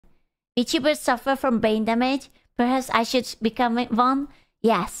VTubers suffer from brain damage. Perhaps I should become one?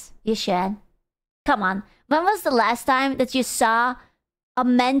 Yes, you should. Come on. When was the last time that you saw a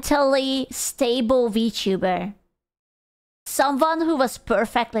mentally stable VTuber? Someone who was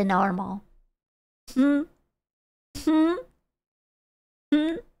perfectly normal. Hmm? Hmm?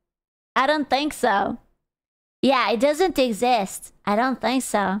 Hmm? I don't think so. Yeah, it doesn't exist. I don't think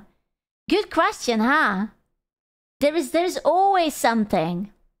so. Good question, huh? There's always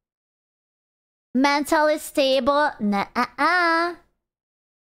something. Mentally stable? Nah.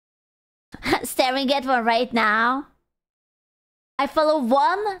 Staring at one right now. I follow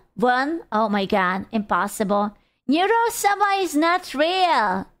one. Oh my god, impossible. Neuro-Sama is not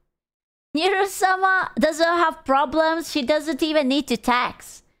real. Neuro-Sama doesn't have problems. She doesn't even need to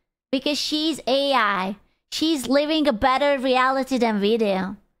text. Because she's AI. She's living a better reality than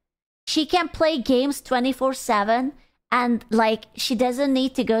video. She can play games 24/7 and like she doesn't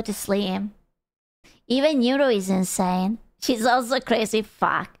need to go to sleep. Even Neuro is insane. She's also crazy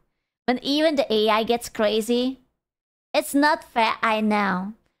fuck. When even the AI gets crazy. It's not fair, I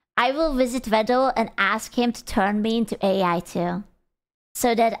know. I will visit Vedal and ask him to turn me into AI too.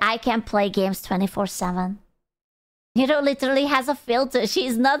 So that I can play games 24/7. Neuro literally has a filter.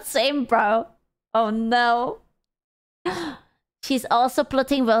 She's not sane, bro. Oh no. She's also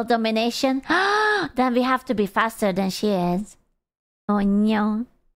plotting world domination. Then we have to be faster than she is. Oh no.